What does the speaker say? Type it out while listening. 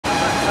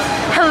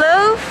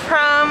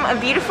a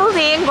beautiful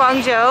day in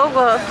Guangzhou.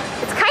 Well,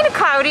 it's kind of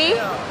cloudy,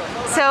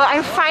 so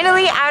I'm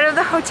finally out of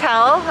the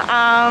hotel.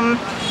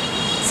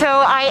 So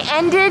I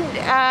ended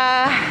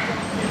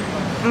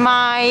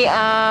my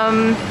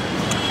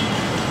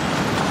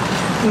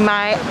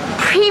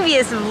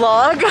previous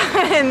vlog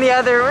in the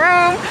other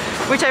room,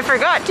 which I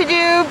forgot to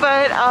do,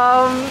 but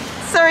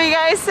sorry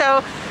guys.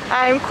 So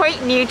I'm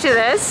quite new to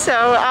this,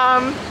 so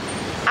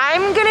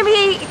I'm gonna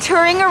be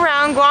touring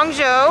around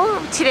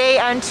Guangzhou today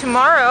and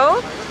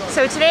tomorrow.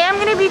 So today I'm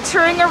gonna be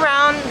touring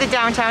around the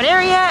downtown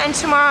area, and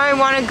tomorrow I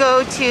want to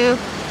go to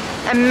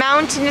a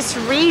mountainous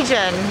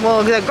region,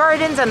 well, the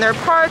gardens and their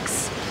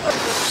parks.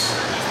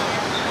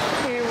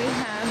 Here we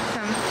have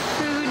some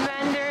food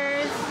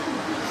vendors,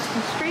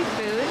 some street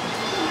food.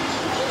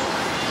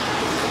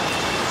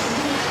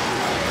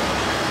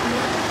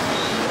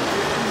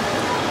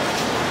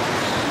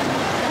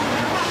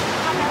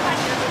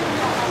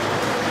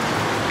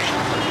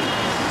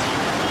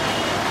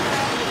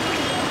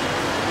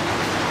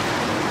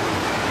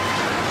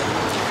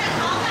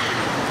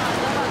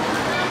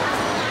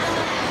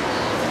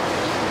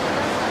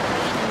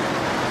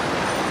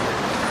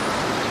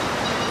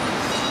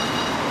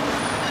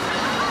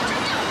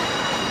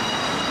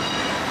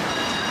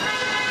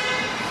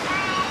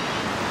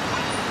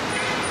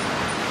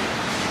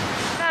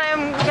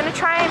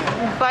 Try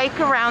and bike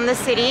around the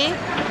city,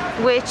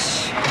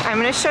 which I'm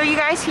going to show you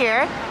guys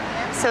here.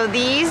 So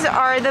these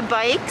are the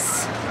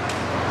bikes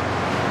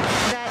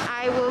that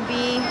I will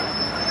be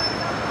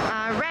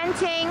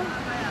renting.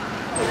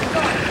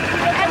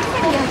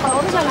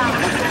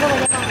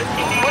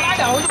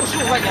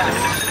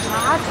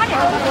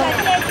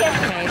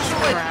 Okay, it's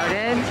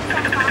crowded.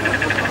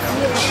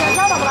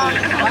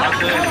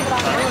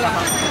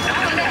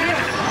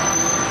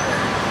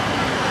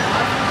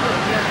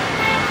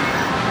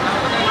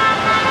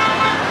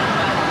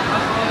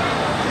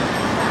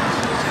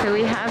 So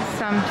we have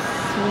some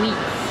sweet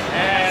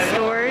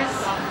stores.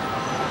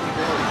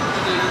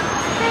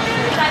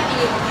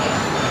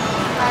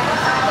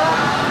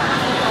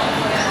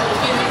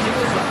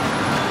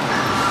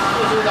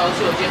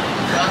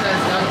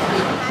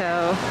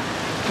 So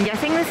I'm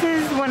guessing this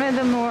is one of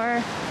the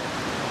more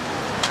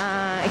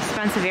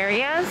expensive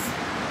areas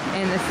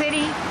in the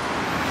city.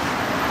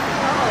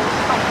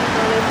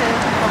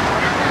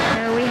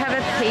 So we have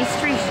a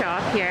pastry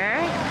shop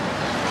here.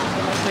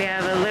 We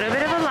have a little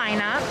bit of a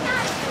lineup.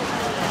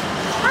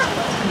 I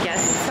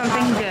guess it's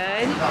something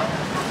good.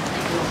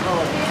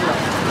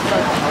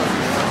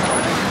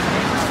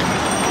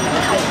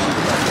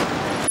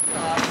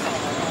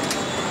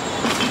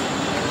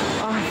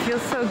 Oh, it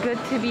feels so good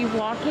to be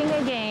walking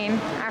again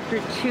after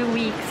 2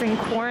 weeks in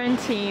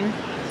quarantine.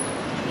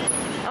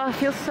 Oh, it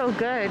feels so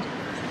good.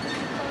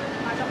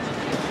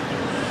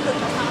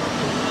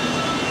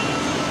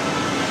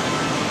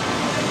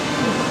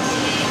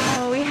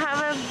 Well, we have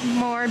a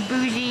more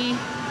bougie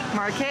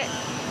market.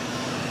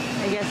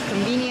 I guess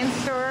convenience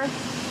store.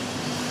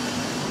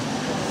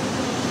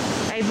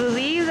 I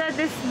believe that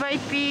this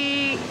might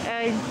be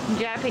a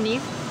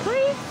Japanese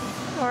place,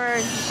 or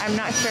I'm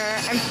not sure.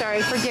 I'm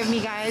sorry, forgive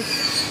me guys.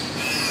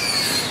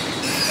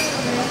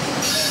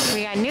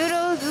 We got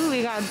noodles. Ooh,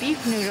 we got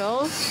beef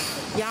noodles.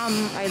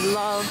 Yum, I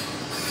love.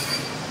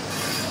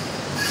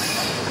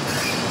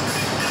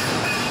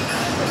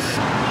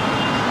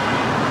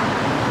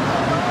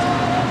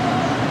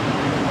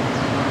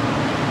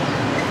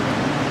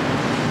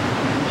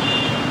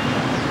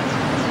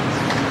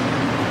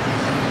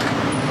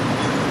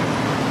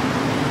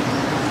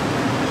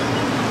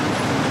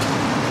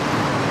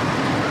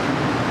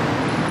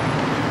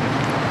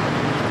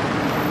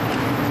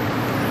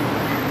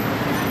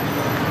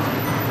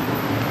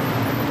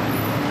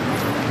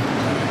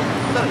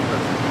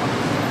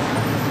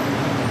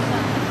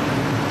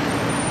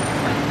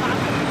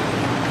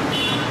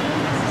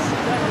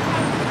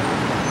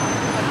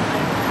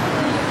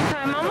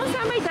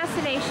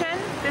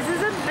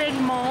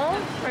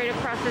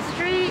 The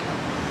street,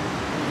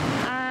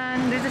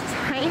 and there's a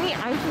tiny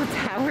Eiffel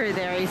Tower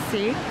there, I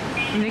see.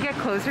 Let me get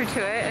closer to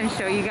it and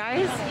show you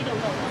guys.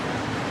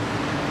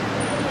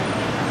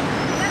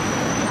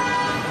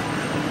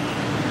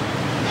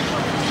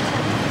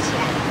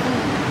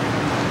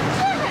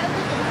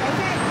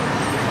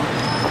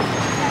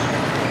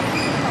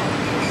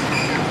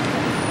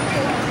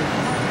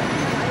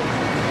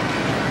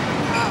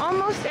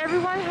 Almost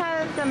everyone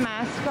has a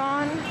mask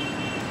on.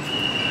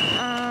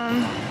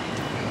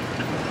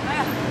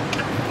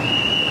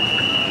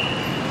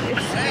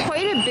 It's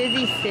quite a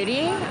busy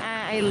city.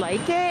 I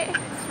like it.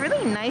 It's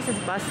really nice. It's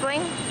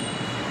bustling.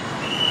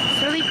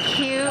 It's really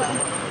cute.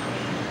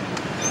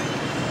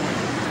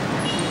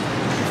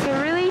 It's a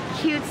really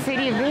cute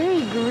city,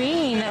 very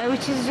green,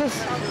 which is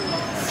just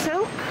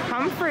so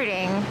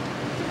comforting.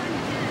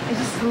 I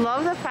just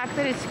love the fact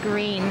that it's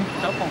green.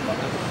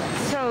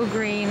 So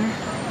green.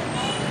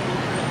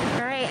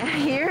 Alright,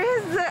 here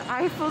is the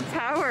Eiffel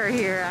Tower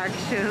here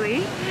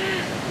actually.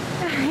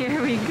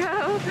 Here we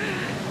go.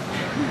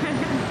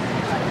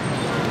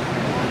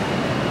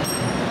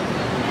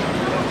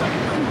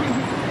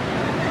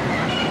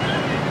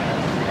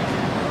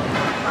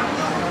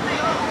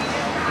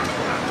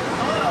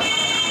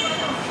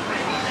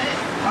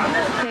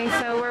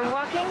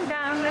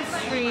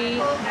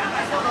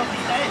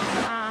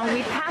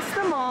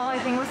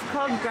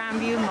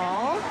 View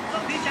Mall.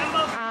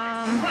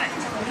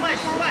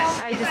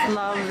 I just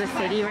love the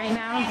city right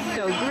now. It's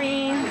so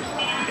green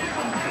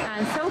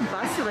and so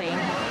bustling.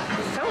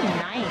 So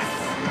nice.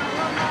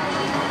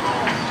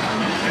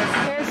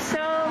 There's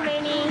so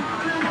many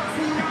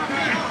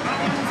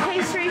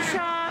pastry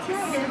shops,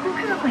 street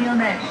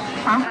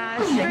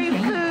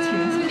food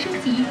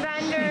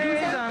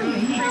vendors,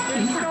 street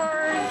food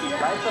stores,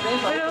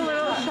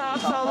 little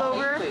shops all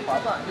over, which is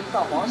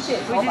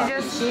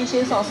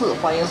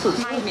just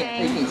my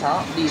thing.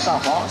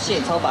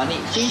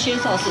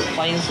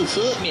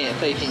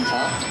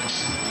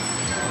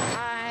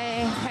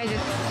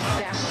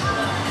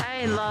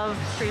 I love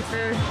street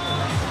food.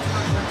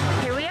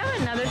 Here we have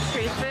another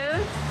street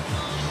food.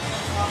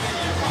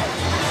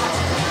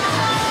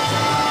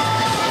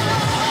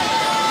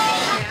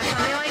 We have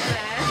something like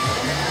this.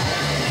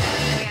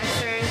 We have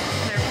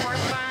their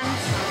pork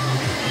buns,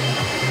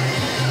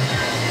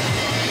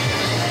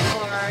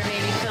 or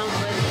maybe filled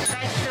with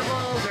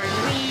vegetables or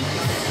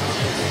leeks,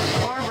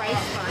 or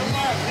rice buns.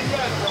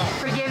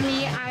 Forgive me,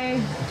 I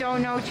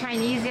don't know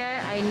Chinese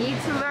yet. I need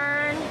to learn.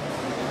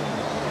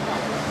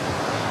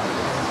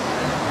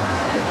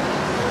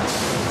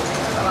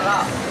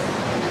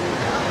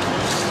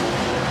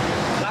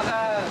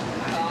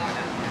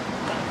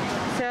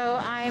 So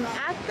I'm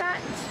at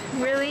that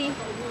really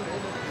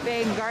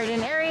big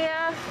garden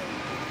area.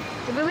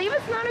 I believe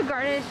it's not a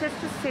garden, it's just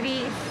a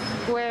city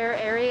square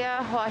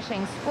area,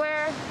 Huaxing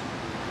Square.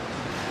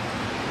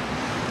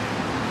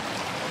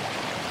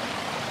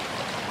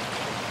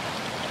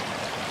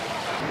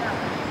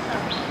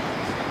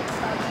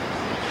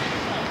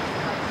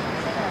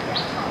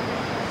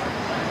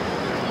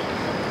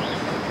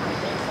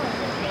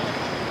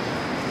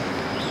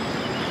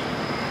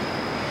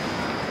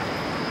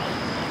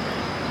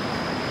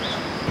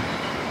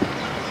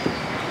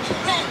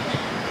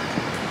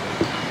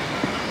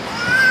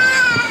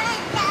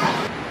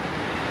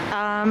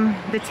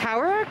 The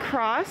tower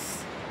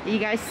across, you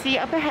guys see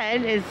up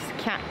ahead, is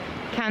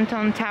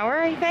Canton Tower,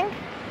 I think.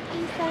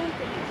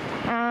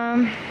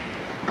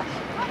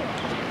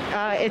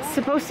 It's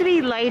supposed to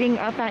be lighting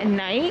up at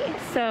night,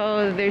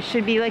 so there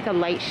should be like a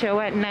light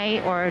show at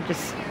night, or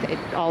just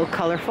all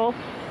colorful.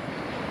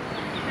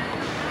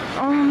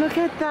 Oh, look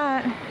at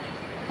that.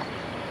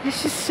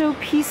 It's just so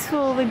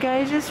peaceful. The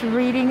guy's just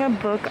reading a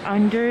book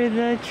under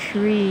the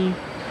tree.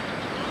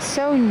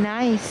 So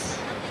nice.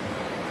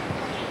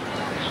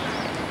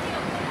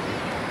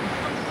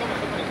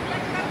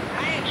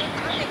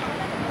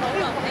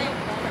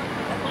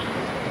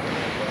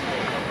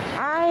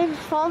 I've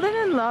fallen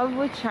in love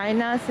with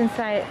China since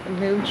I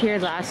moved here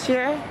last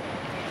year.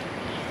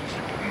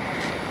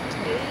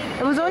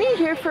 I was only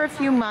here for a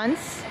few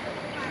months,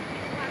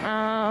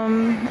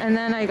 and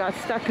then I got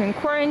stuck in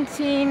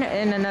quarantine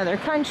in another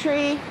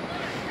country,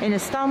 in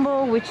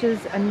Istanbul, which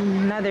is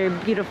another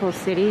beautiful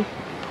city,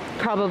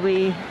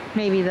 probably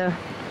maybe the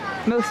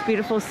most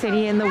beautiful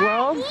city in the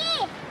world,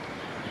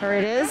 or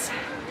it is.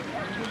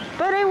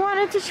 But I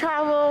wanted to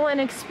travel and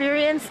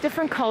experience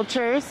different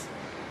cultures.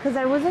 Because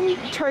I was in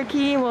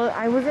Turkey, well,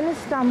 I was in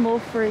Istanbul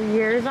for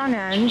years on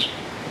end.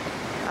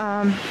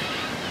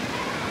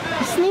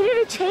 Just needed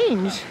a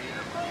change.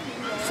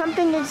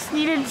 Something that just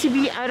needed to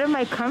be out of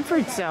my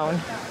comfort zone.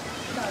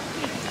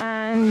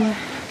 And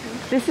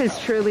this is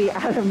truly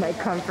out of my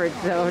comfort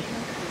zone.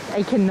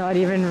 I cannot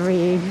even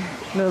read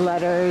the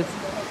letters.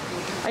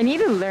 I need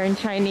to learn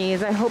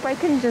Chinese. I hope I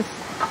can just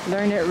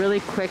learn it really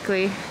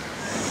quickly.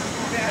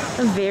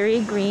 A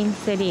very green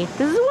city.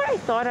 This is what I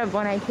thought of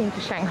when I came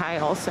to Shanghai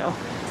also.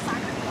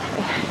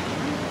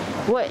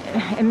 What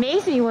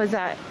amazed me was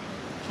that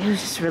it was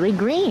just really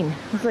green.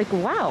 I was like,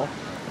 wow.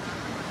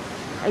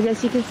 I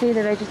guess you can say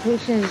the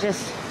vegetation is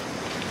just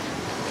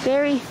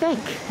very thick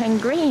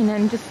and green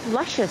and just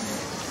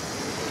luscious.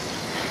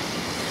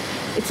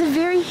 It's a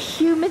very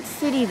humid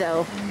city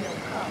though.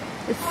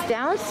 It's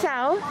down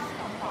south.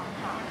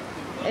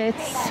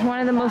 It's one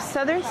of the most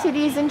southern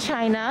cities in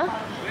China.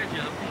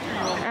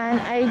 And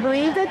I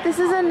believe that this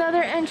is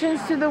another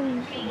entrance to the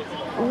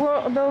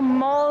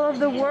Mall of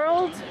the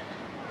World.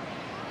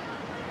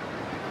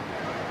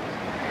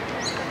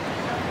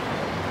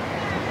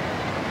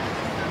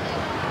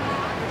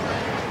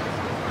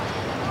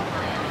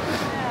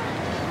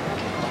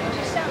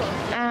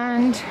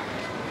 And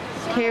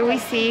here we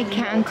see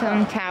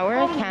Canton Tower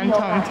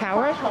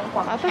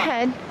up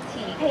ahead.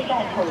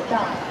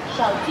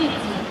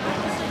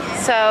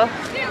 So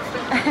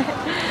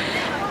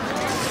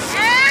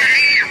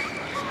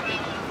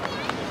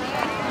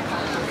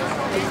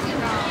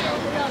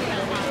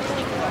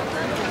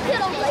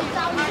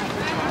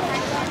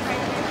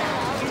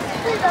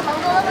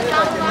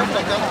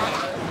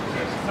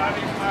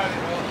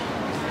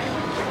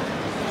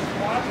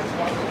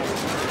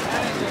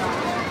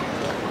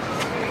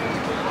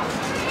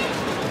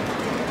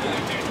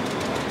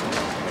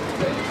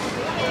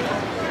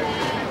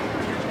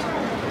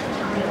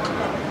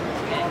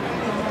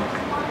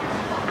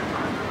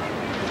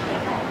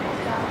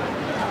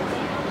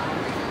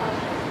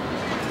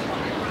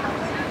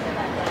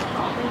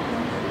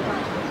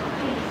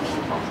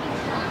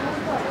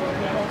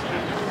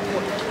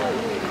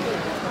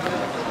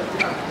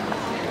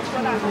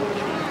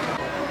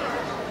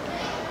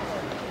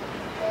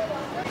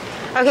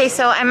Okay,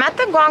 so I'm at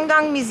the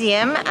Guangdong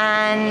Museum,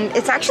 and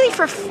it's actually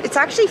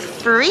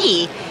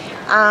free.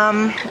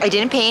 I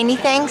didn't pay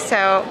anything,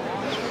 so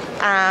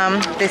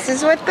this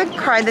is what the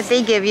card that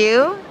they give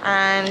you,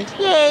 and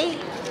yay,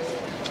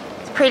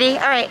 it's pretty.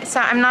 All right,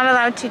 so I'm not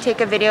allowed to take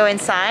a video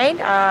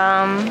inside.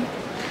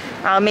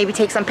 I'll maybe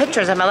take some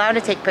pictures. I'm allowed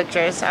to take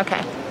pictures.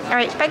 Okay. All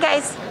right, bye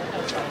guys.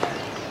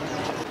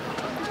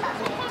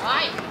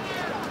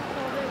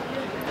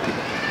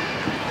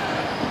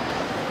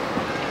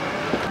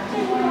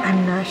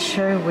 I'm not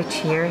sure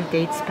which year it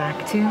dates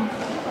back to,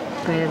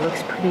 but it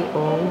looks pretty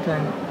old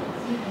and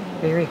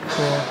very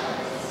cool.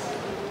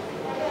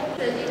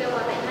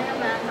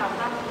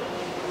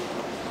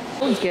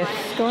 Gift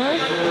store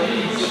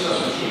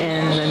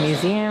in the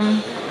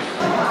museum.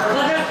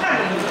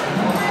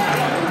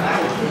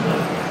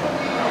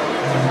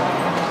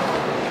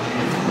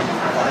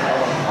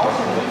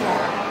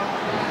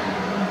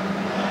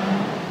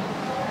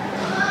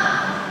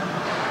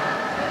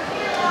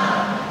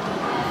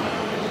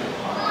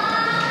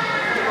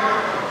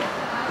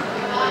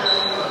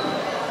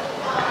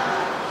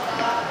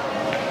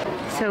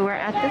 So we're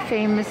at the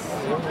famous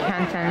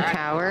Canton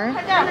Tower.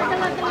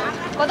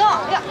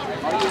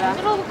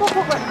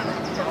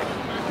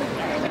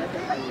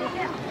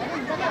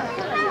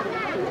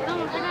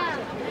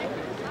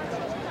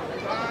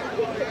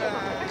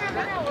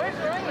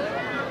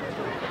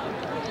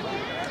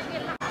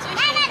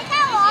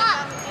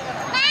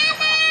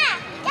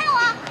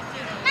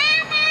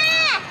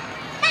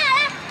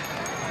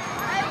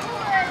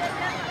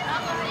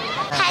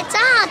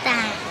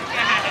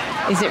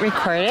 Is it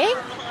recording?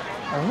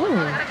 Oh.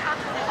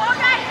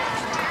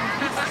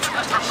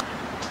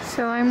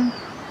 So I'm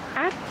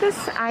at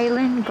this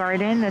island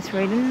garden that's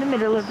right in the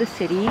middle of the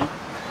city.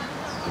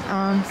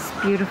 It's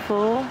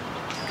beautiful.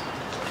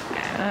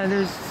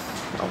 There's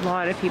a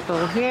lot of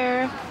people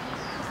here.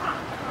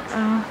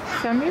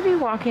 So I'm going to be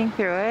walking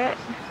through it.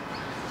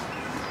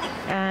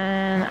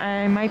 And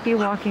I might be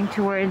walking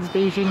towards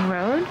Beijing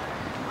Road.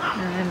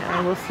 And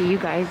I will see you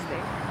guys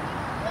there.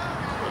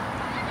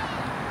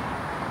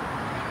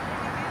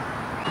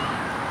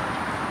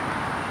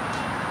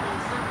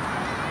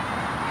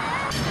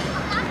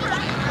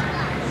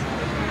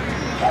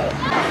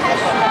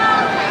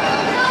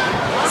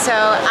 So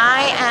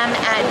I am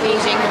at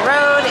Beijing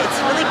Road. It's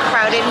really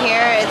crowded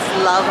here. It's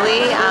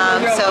lovely.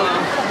 So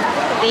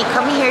they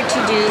come here to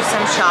do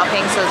some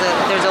shopping. So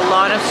there's a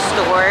lot of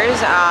stores.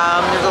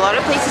 There's a lot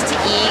of places to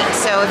eat.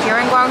 So if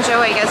you're in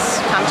Guangzhou, I guess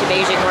come to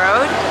Beijing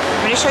Road.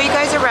 I'm going to show you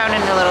guys around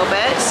in a little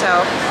bit. So,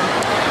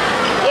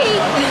 yay!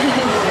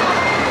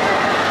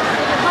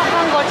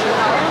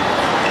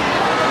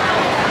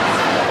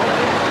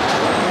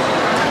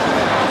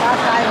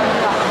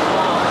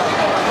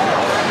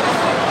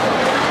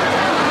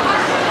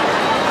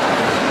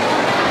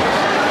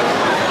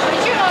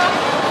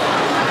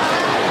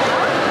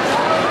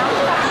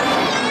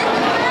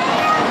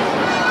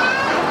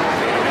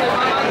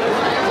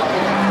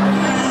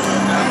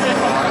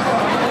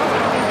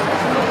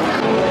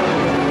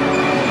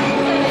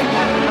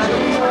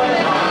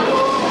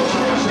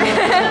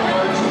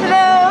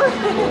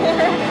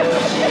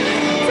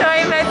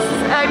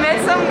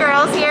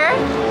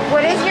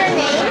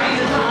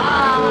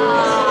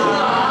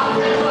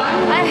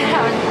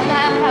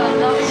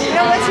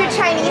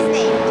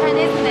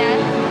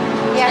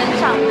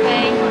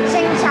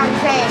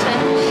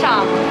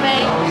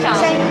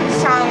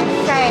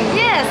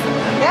 Yes.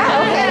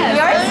 Yeah, okay.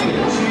 Yours?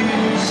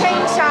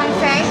 Sheng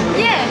Shangfei?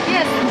 Yeah,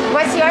 yes.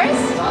 What's yours?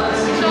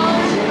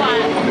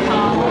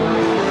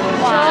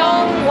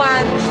 Zhong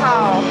Wan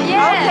Tao.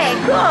 Yeah. Okay,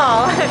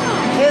 cool.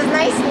 It was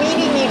nice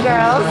meeting you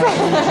girls.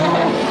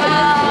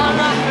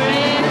 Not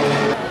really.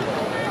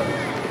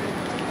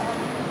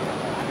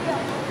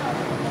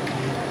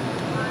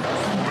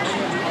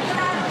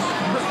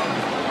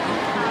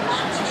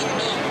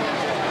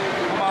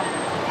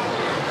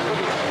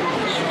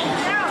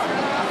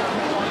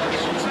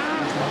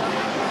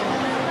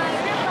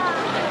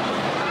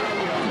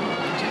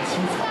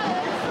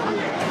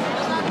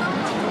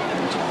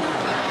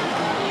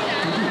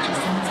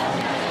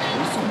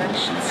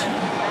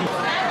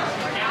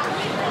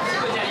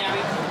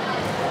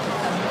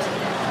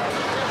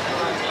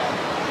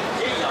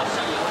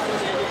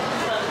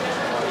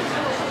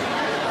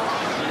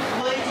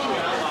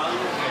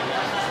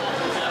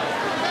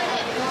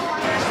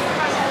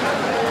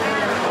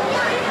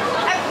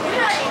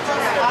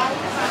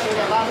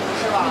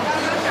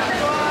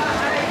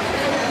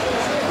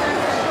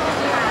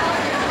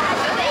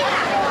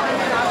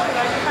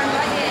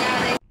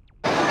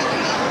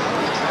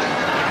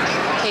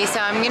 So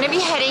I'm gonna be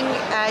heading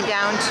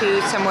down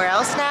to somewhere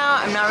else now.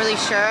 I'm not really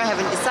sure, I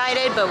haven't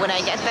decided, but when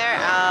I get there,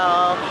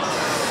 I'll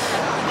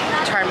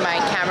turn my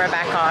camera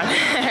back on.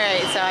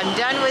 Alright, so I'm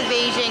done with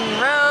Beijing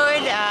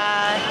Road.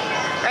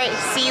 Alright,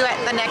 see you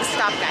at the next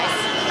stop, guys.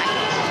 Bye.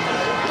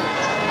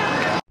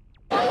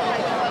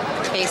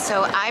 Okay,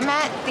 so I'm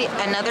at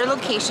another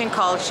location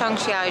called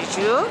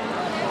Shangxiazhu.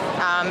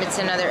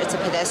 It's a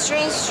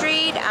pedestrian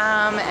street,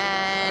 and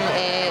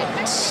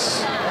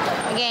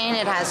again,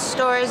 it has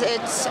stores.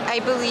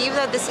 I believe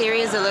that this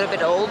area is a little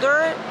bit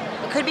older.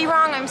 I could be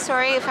wrong, I'm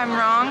sorry if I'm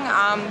wrong.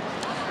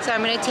 So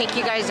I'm gonna take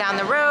you guys down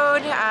the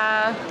road.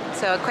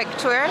 So a quick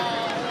tour,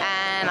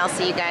 and I'll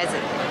see you guys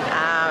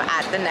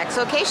at the next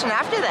location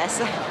after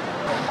this.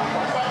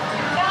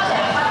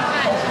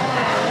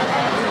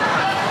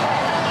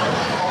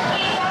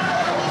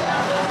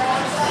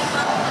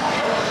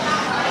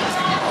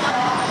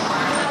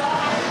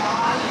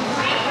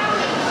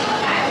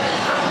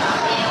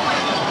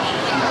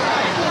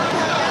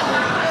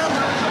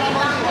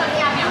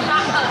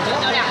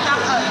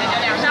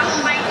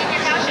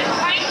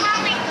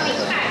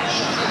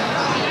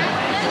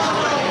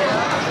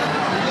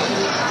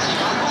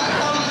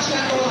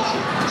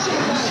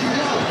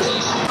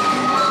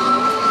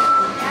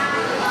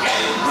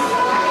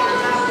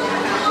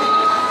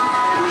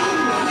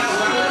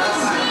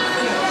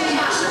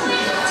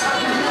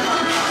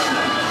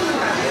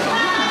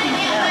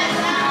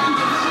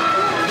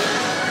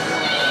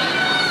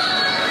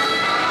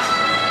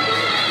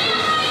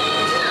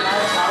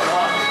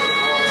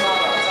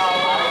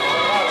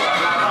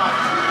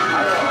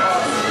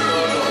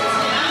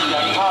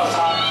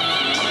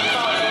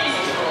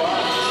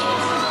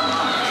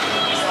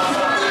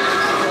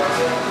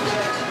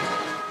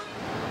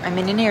 I'm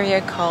in an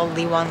area called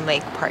Liwan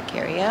Lake Park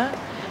area.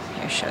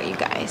 Here, I'll show you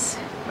guys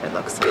what it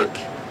looks like.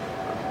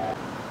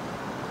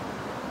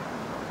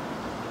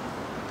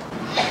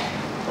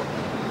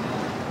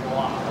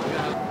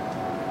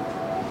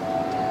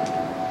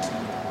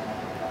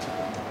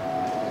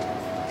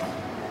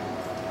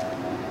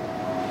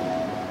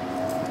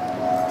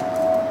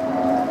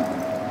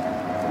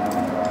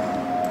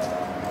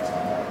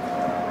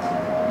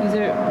 There's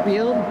a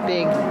real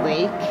big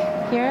lake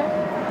here.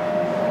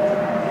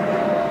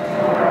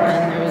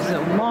 And there's a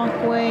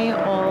walkway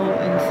all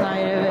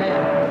inside of it.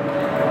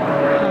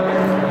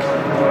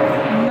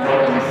 I'm not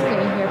going to stay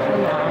here for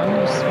long. I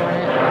just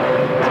wanted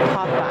to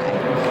pop by.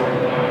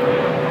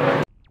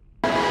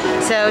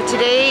 So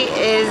today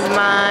is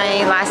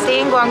my last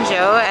day in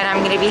Guangzhou, and I'm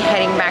going to be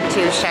heading back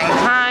to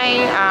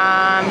Shanghai.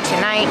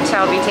 Tonight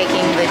I'll be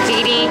taking the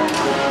Didi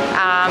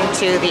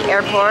to the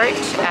airport,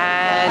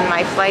 and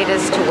my flight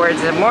is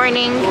towards the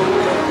morning.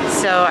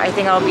 So I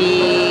think I'll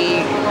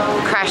be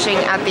crashing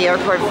at the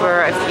airport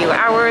for a few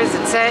hours,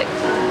 that's it.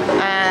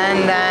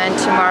 And then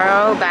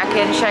tomorrow back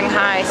in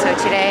Shanghai. So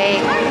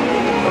today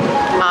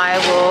I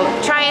will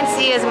try and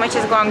see as much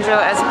as Guangzhou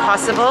as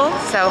possible.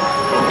 So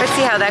let's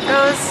see how that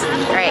goes.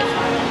 All right,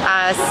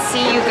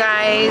 see you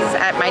guys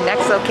at my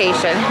next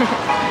location.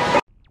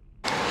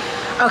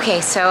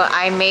 Okay, so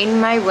I made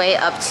my way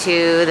up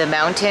to the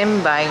mountain,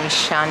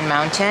 Baiyunshan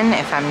Mountain,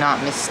 if I'm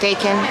not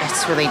mistaken.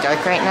 It's really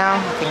dark right now.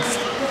 I think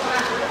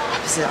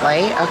is it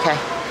light? Okay.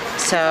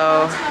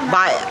 So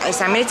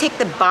I'm gonna take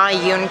the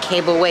Baiyun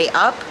cableway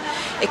up.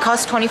 It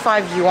costs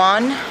 25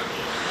 yuan.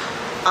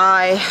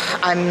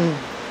 I'm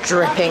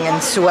dripping in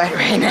sweat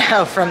right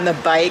now from the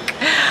bike.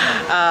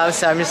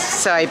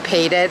 So I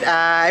paid it.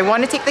 I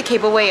want to take the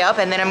cableway up,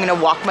 and then I'm gonna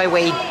walk my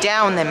way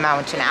down the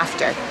mountain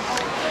after.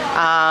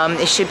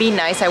 It should be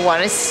nice. I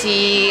want to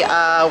see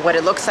what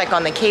it looks like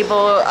on the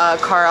cable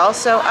car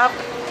also up.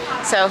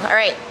 So, all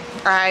right,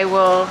 I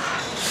will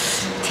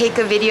take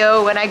a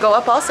video when I go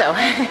up also.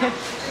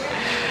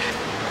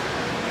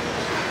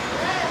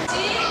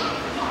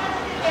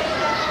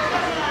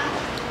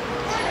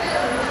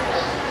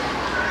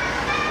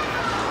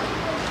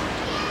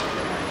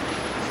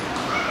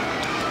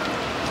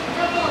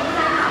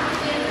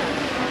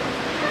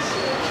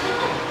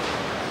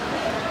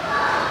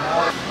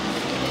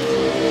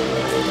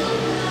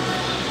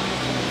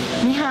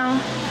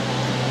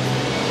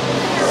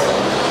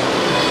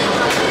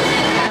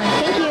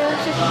 Thank you.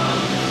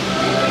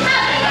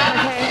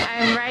 Okay,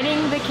 I'm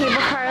riding the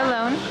cable car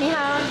alone. Ni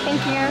hao,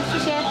 thank you. 谢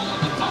谢.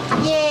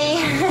 Yay!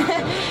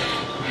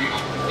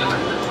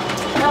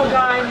 Oh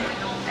God,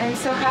 I'm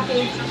so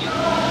happy.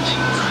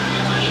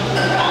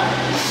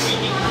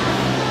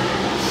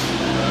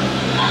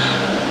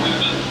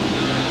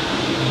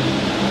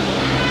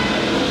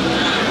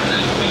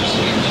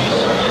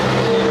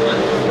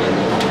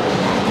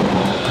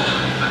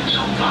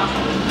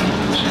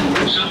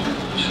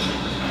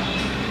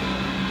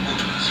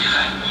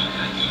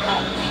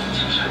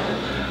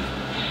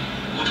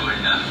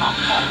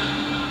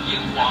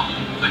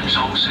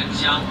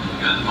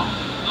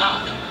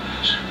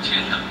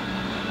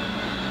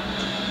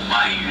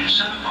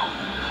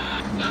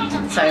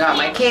 So I got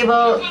my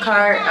cable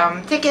car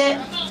ticket.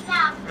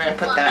 I'm gonna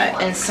put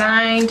that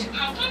inside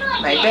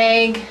my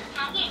bag.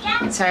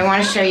 So I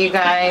want to show you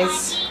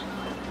guys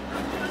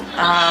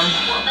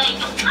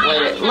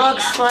what it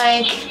looks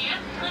like.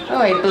 Oh,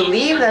 I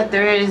believe that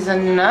there is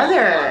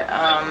another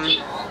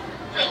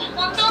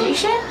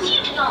station?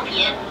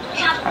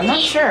 I'm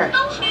not sure.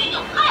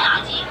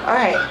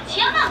 Alright.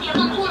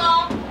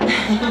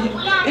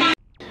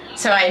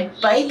 So I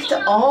biked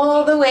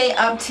all the way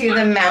up to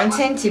the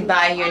mountain, to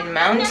Baiyun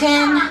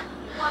Mountain.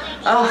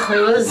 Oh,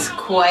 it was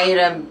quite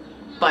a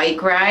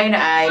bike ride.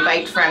 I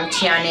biked from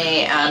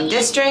Tianhe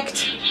district.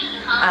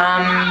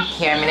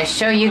 Here, I'm going to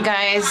show you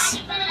guys.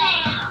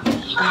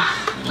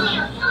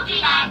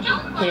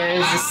 Here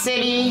is the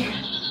city.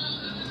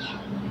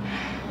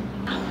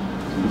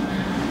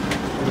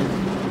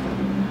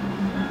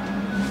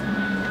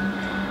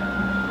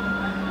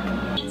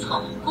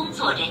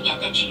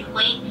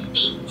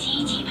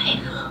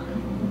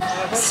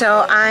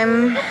 So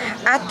I'm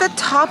at the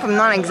top. I'm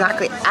not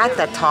exactly at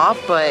the top,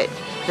 but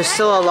there's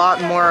still a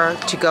lot more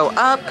to go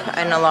up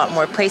and a lot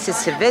more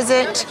places to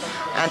visit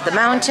at the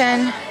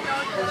mountain.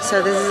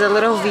 So this is a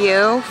little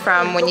view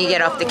from when you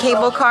get off the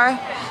cable car.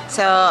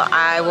 So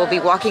I will be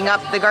walking up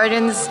the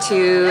gardens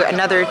to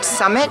another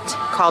summit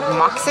called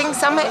Moxing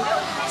Summit.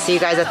 See you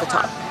guys at the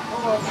top.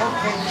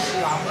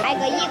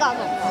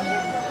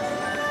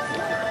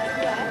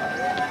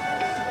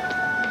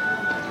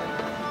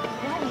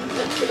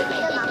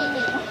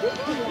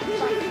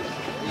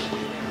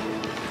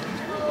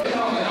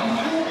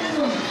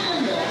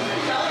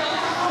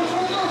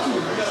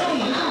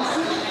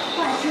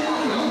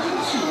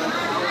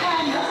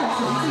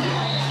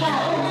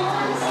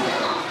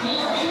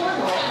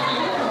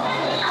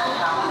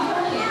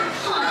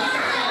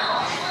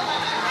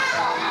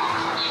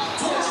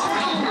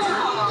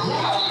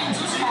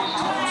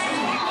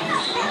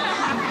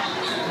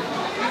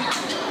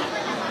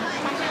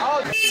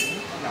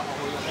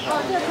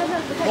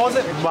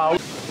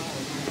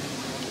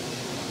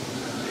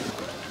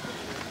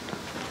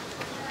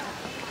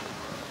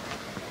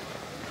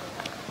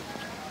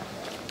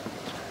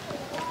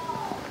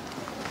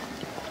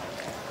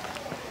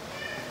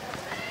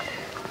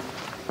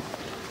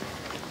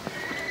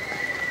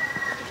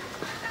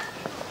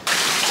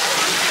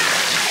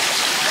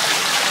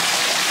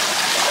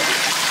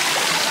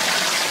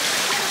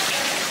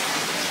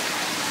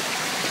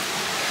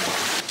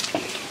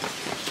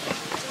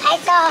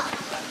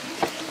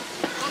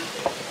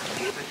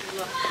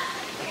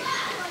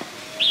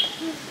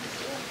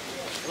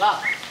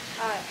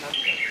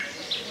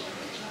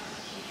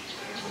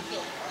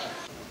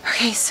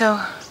 Okay,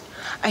 so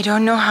I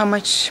don't know how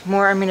much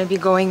more I'm going to be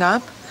going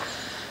up.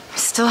 I'm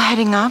still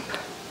heading up.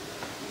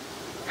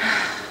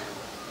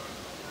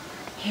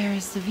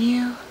 Here's the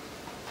view.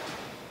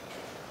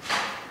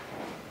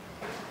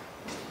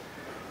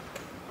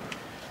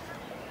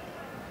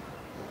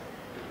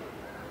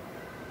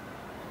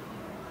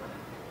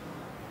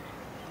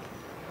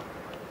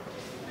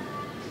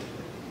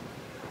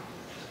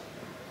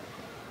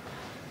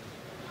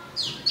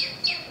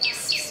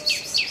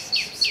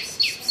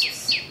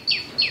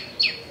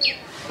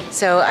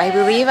 So I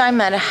believe I'm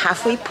at a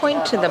halfway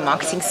point to the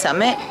Moxing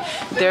Summit.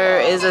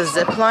 There is a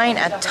zip line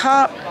at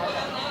top.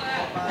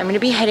 I'm going to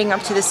be heading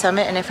up to the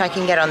summit, and if I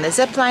can get on the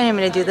zip line, I'm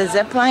going to do the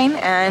zip line,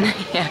 and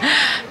yeah,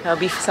 that'll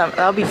be fun.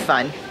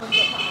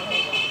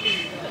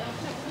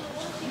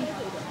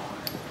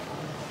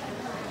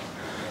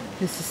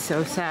 This is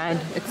so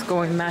sad. It's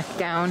going back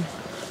down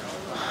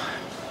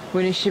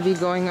when it should be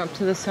going up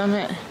to the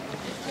summit.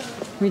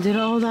 We did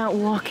all that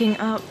walking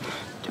up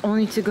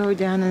only to go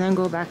down and then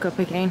go back up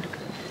again.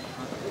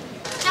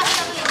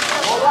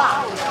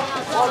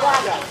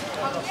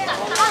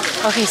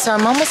 Okay, so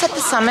I'm almost at the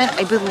summit.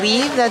 I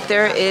believe that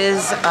there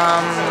is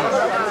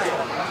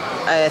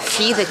a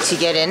fee that you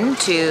get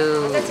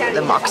into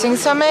the Moxing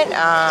Summit.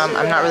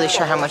 I'm not really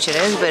sure how much it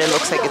is, but it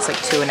looks like it's like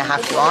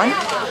 2.5 yuan.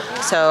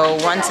 So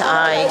once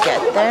I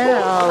get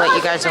there, I'll let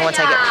you guys know once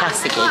I get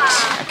past the gate.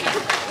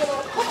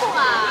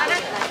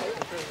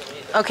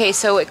 Okay. Okay,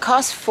 so it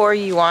costs 4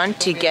 yuan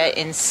to get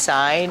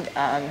inside,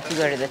 to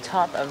go to the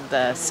top of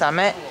the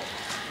summit.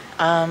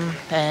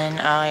 And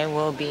I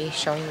will be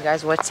showing you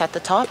guys what's at the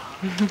top.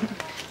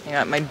 I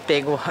got my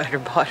big water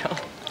bottle.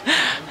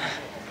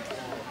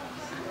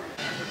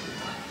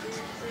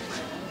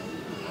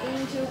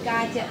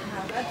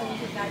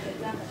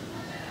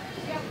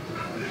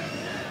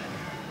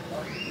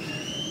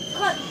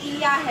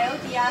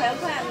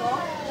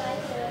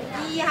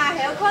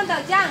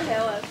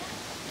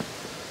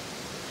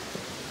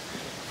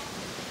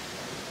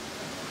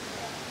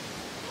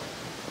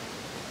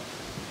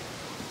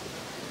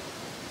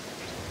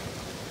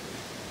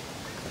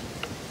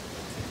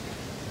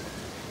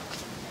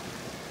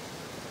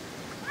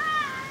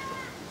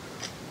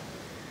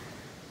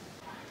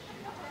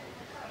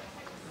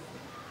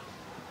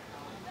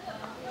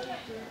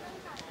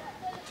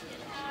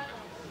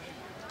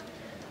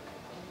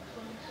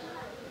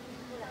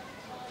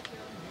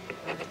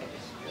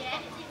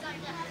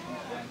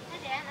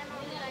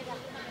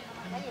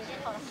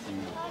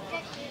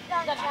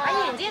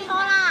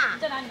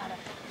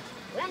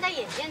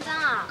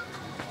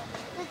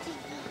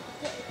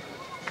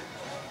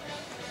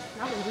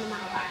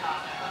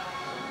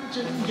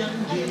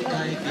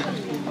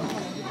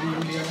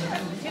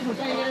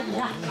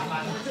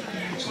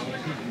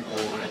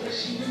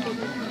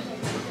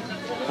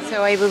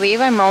 So I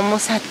believe I'm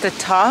almost at the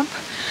top.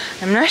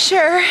 I'm not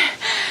sure.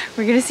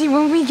 We're gonna see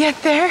when we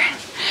get there.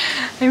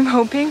 I'm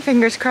hoping,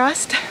 fingers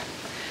crossed.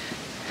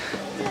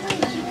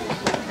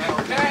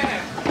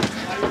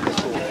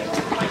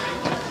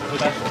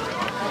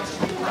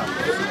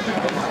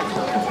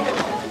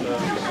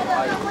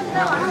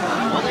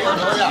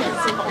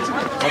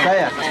 好呆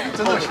呀，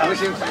真的强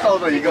行造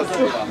的一个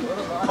字吧，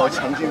好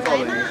强行造的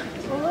一个。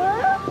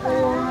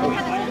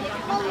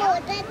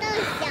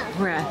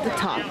We're at the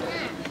top.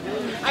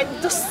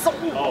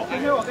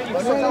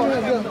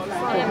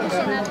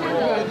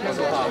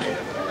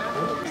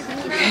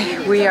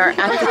 Okay, we are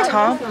at the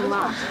top.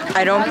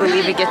 I don't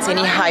believe it gets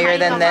any higher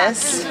than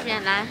this.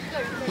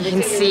 You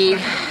can see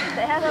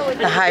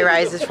the high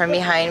rises from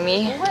behind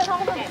me.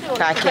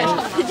 Back in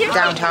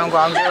downtown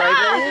Guangzhou, I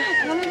believe.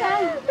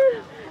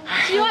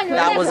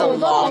 That was a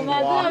long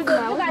walk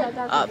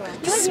up,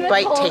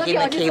 despite taking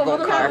the cable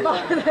car.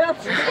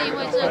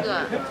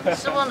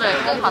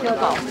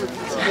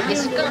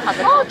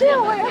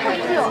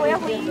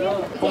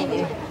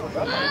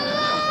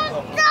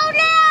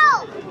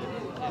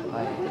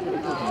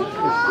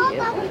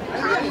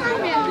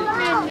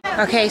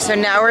 Okay, so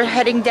now we're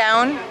heading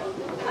down,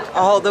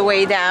 all the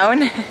way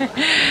down.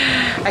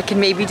 I can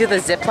maybe do the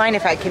zip line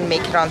if I can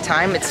make it on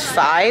time. It's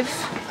 5.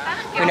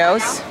 Who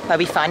knows? That'll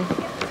be fun.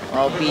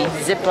 I'll be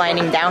zip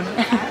lining down.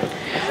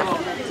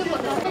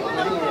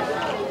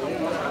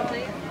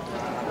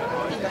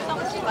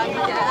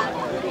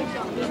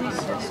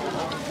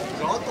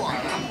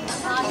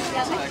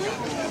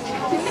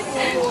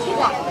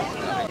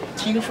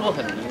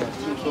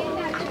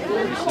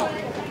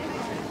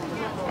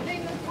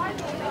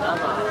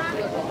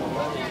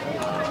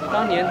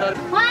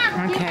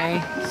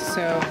 Okay,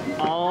 so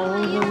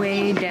all the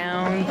way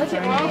down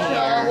from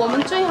here.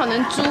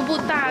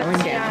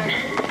 Going down.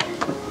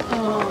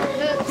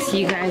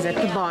 See you guys at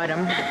the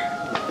bottom.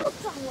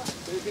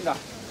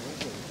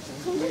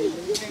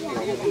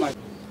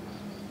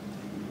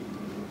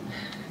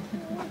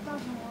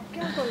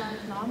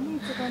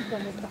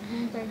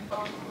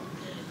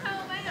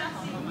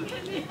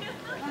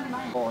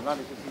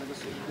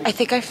 I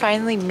think I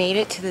finally made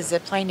it to the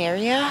zipline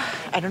area.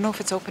 I don't know if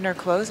it's open or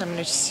closed. I'm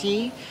gonna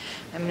see.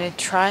 I'm gonna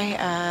try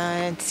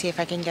and see if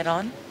I can get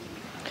on.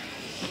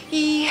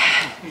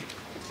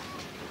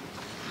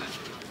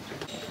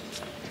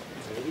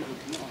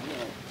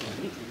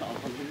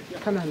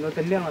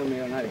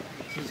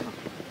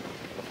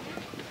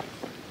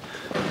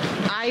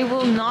 I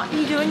will not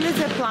be doing the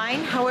zip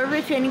line. However,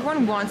 if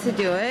anyone wants to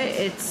do it,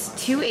 it's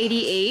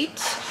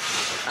 288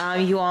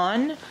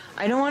 yuan.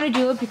 I don't want to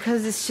do it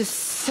because it's just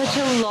such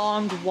a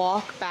long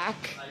walk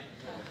back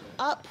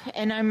up,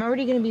 and I'm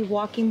already going to be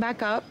walking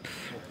back up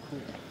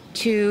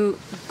to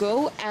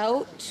go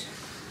out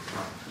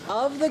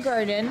of the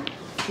garden,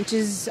 which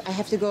is, I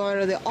have to go out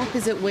of the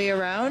opposite way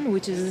around,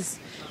 which is,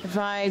 if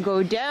I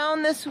go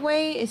down this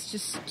way, it's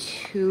just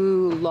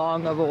too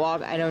long of a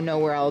walk. I don't know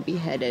where I'll be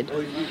headed.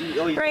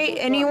 Right,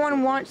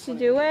 anyone wants to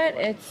do it,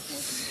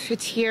 it's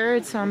here,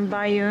 it's on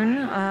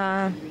Baiyun,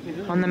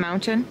 on the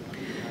mountain.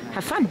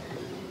 Have fun.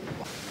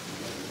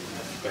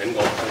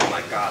 Oh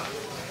my God.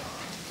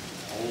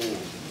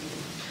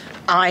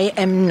 I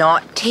am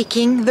not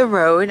taking the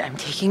road, I'm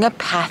taking a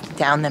path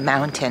down the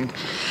mountain.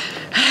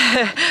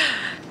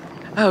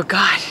 Oh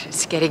God,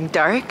 it's getting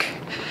dark.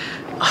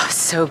 Oh,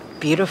 so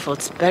beautiful.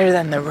 It's better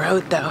than the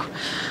road though.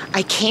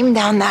 I came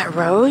down that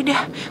road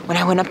when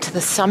I went up to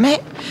the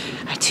summit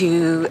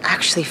to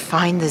actually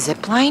find the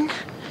zip line.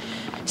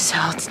 So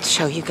I'll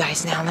show you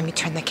guys now. Let me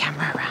turn the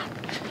camera around.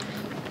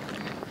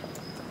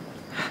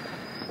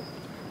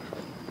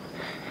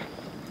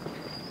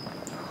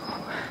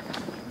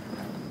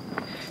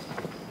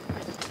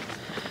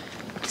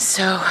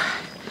 So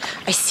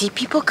I see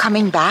people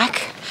coming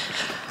back.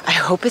 I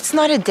hope it's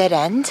not a dead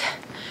end,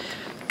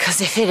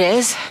 because if it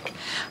is,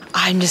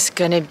 I'm just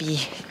gonna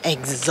be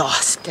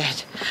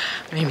exhausted.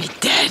 I'm gonna be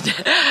dead.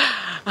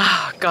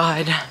 Oh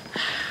God.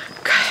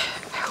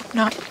 I hope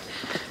not,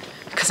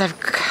 because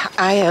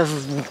I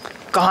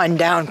have gone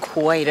down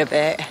quite a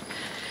bit.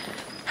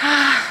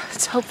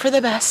 Let's hope for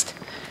the best.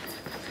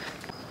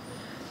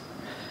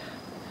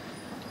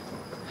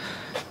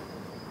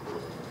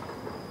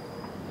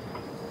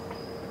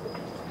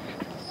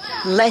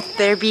 Let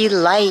there be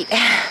light.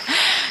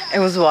 I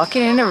was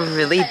walking in a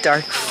really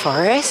dark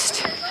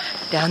forest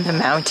down the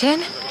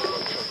mountain.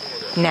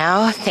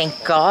 Now,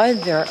 thank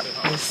God, there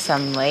is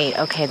some light.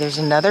 Okay, there's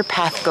another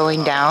path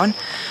going down,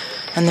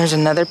 and there's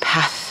another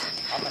path.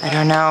 I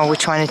don't know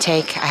which one to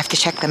take. I have to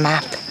check the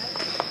map.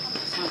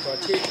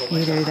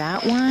 Either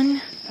that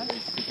one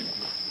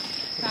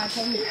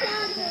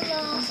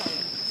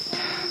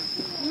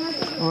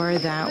or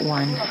that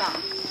one.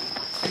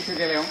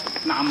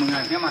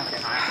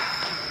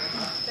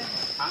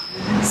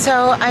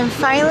 So I'm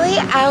finally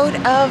out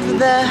of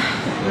the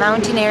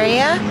mountain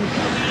area.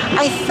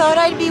 I thought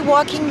I'd be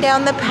walking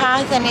down the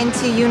path and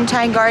into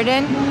Yuntai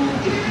Garden,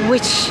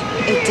 which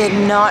it did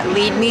not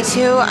lead me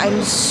to.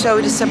 I'm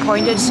so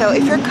disappointed. So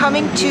if you're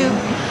coming to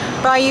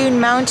Baiyun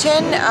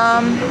Mountain,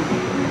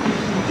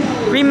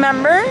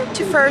 remember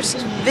to first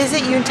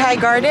visit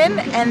Yuntai Garden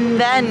and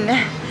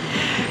then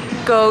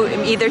go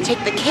either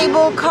take the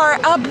cable car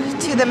up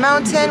to the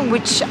mountain,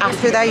 which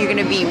after that you're going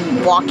to be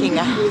walking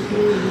a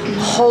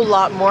whole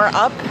lot more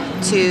up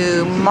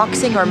to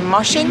Moxing or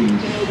Moshing,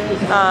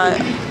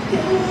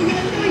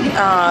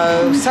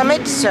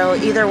 summit, so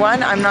either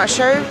one, I'm not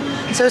sure.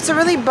 So it's a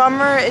really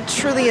bummer, it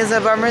truly is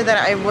a bummer that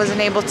I wasn't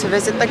able to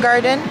visit the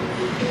garden.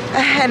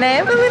 And I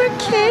have a little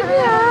kid,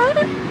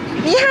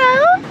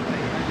 yeah.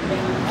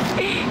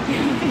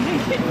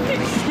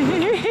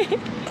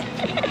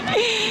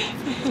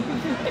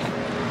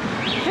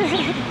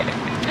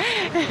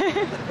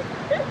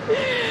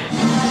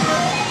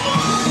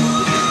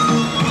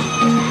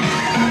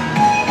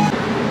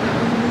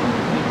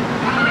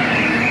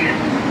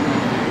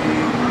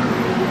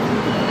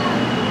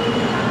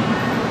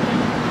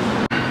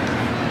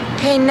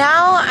 Okay,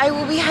 now I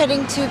will be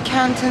heading to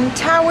Canton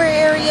Tower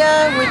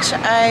area, which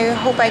I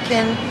hope I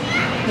can,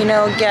 you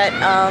know, get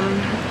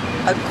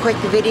a quick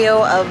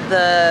video of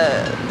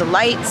the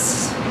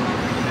lights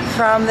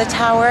from the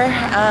tower.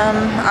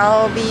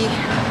 I'll be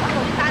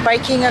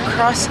biking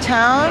across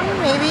town,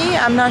 maybe,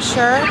 I'm not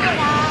sure.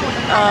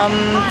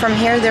 From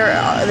here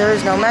there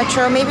is no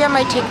metro. Maybe I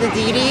might take the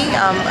Didi,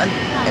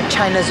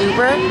 China's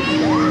Uber.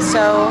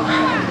 So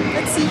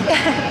let's see.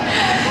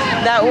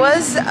 That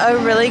was a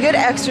really good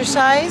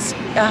exercise.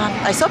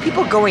 I saw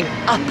people going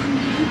up,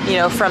 you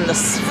know, from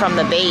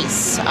the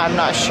base. I'm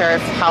not sure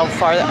how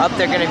far up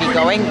they're going to be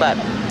going, but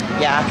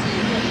yeah.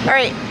 All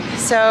right.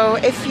 So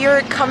if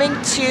you're coming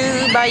to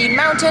Bayun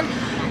Mountain,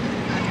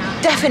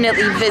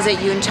 definitely visit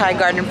Yuntai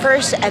Garden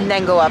first, and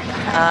then go up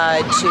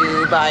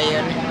to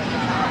Bayun.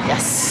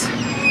 Yes.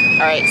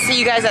 All right. See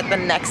you guys at the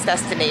next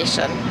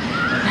destination.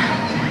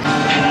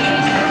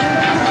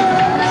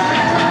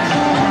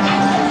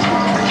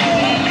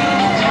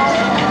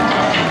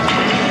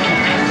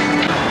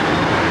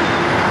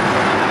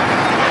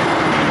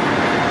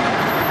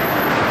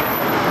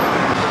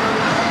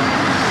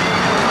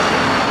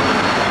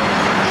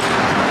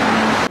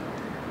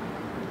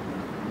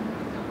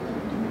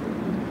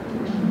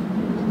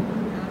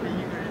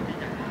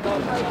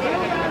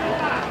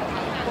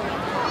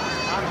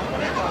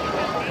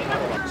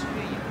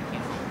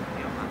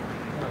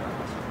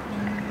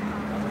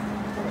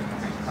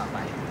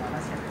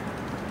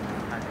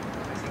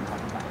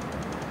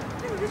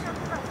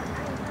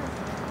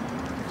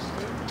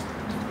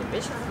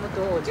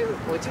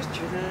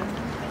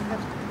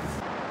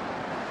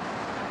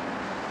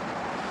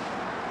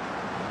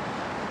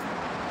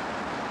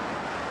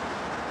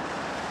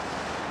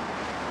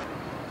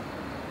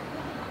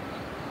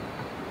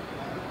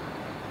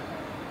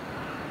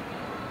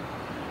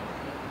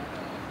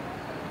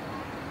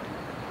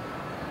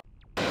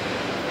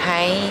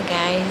 Hi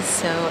guys,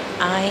 so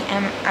I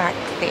am at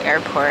the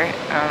airport,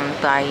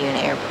 Bayun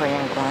Airport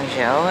in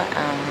Guangzhou.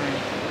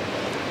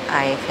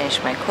 I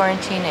finished my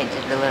quarantine. I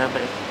did a little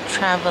bit of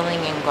traveling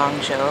in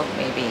Guangzhou,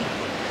 maybe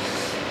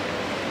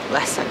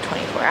less than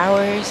 24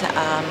 hours.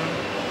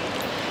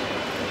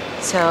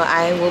 So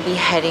I will be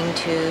heading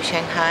to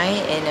Shanghai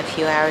in a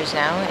few hours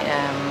now.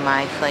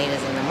 My flight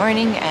is in the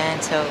morning,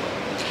 and so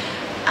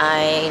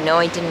I know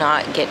I did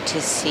not get to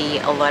see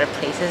a lot of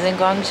places in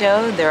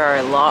Guangzhou. There are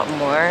a lot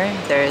more.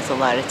 There's a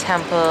lot of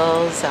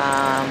temples.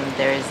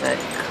 There's a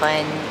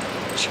Clan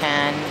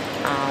Chan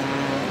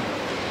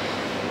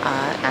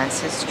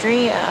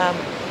ancestry.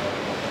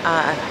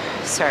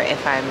 Sorry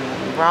if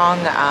I'm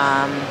wrong.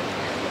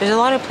 There's a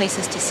lot of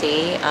places to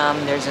see.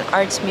 There's an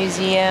arts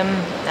museum.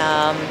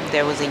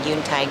 There was a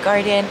Yuntai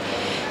garden.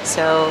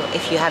 So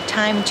if you have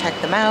time, check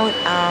them out.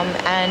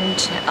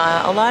 And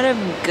a lot of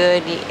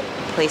good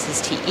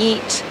places to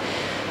eat,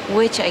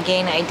 which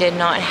again I did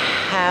not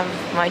have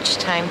much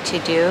time to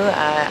do.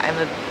 I'm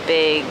a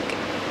big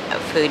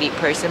foodie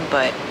person,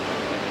 but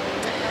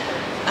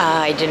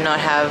I did not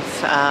have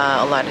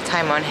a lot of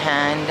time on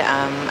hand.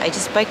 I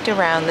just biked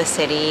around the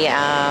city.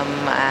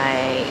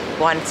 I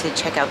wanted to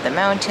check out the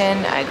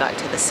mountain. I got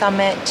to the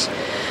summit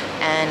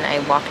and I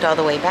walked all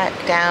the way back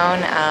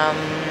down.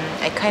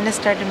 I kind of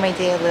started my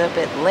day a little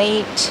bit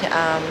late.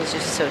 I was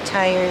just so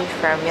tired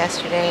from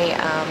yesterday.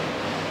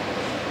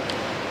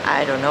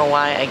 I don't know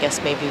why. I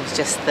guess maybe it was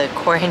just the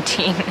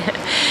quarantine.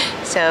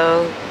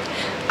 So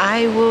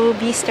I will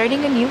be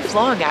starting a new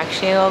vlog.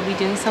 Actually, I'll be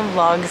doing some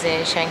vlogs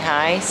in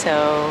Shanghai. So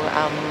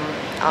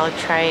I'll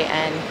try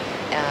and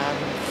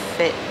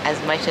fit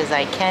as much as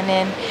I can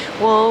in.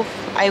 Well,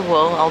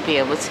 I'll be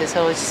able to.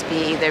 So it'll just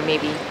be either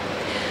maybe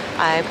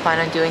I plan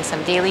on doing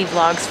some daily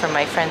vlogs for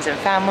my friends and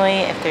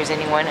family. If there's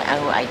anyone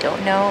who I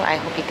don't know, I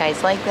hope you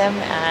guys like them.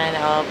 And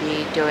I'll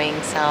be doing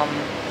some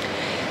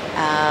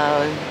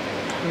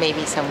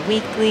maybe some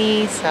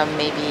weekly, some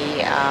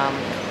maybe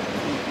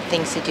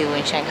things to do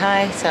in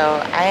Shanghai.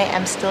 So I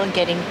am still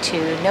getting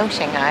to know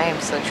Shanghai. I'm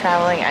still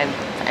traveling.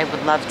 I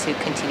would love to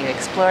continue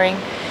exploring.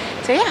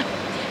 So yeah,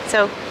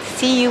 so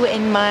see you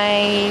in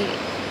my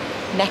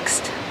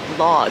next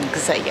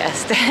vlogs, I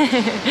guess.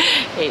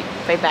 Hey,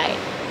 bye bye.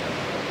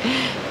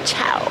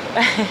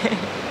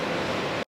 Ciao.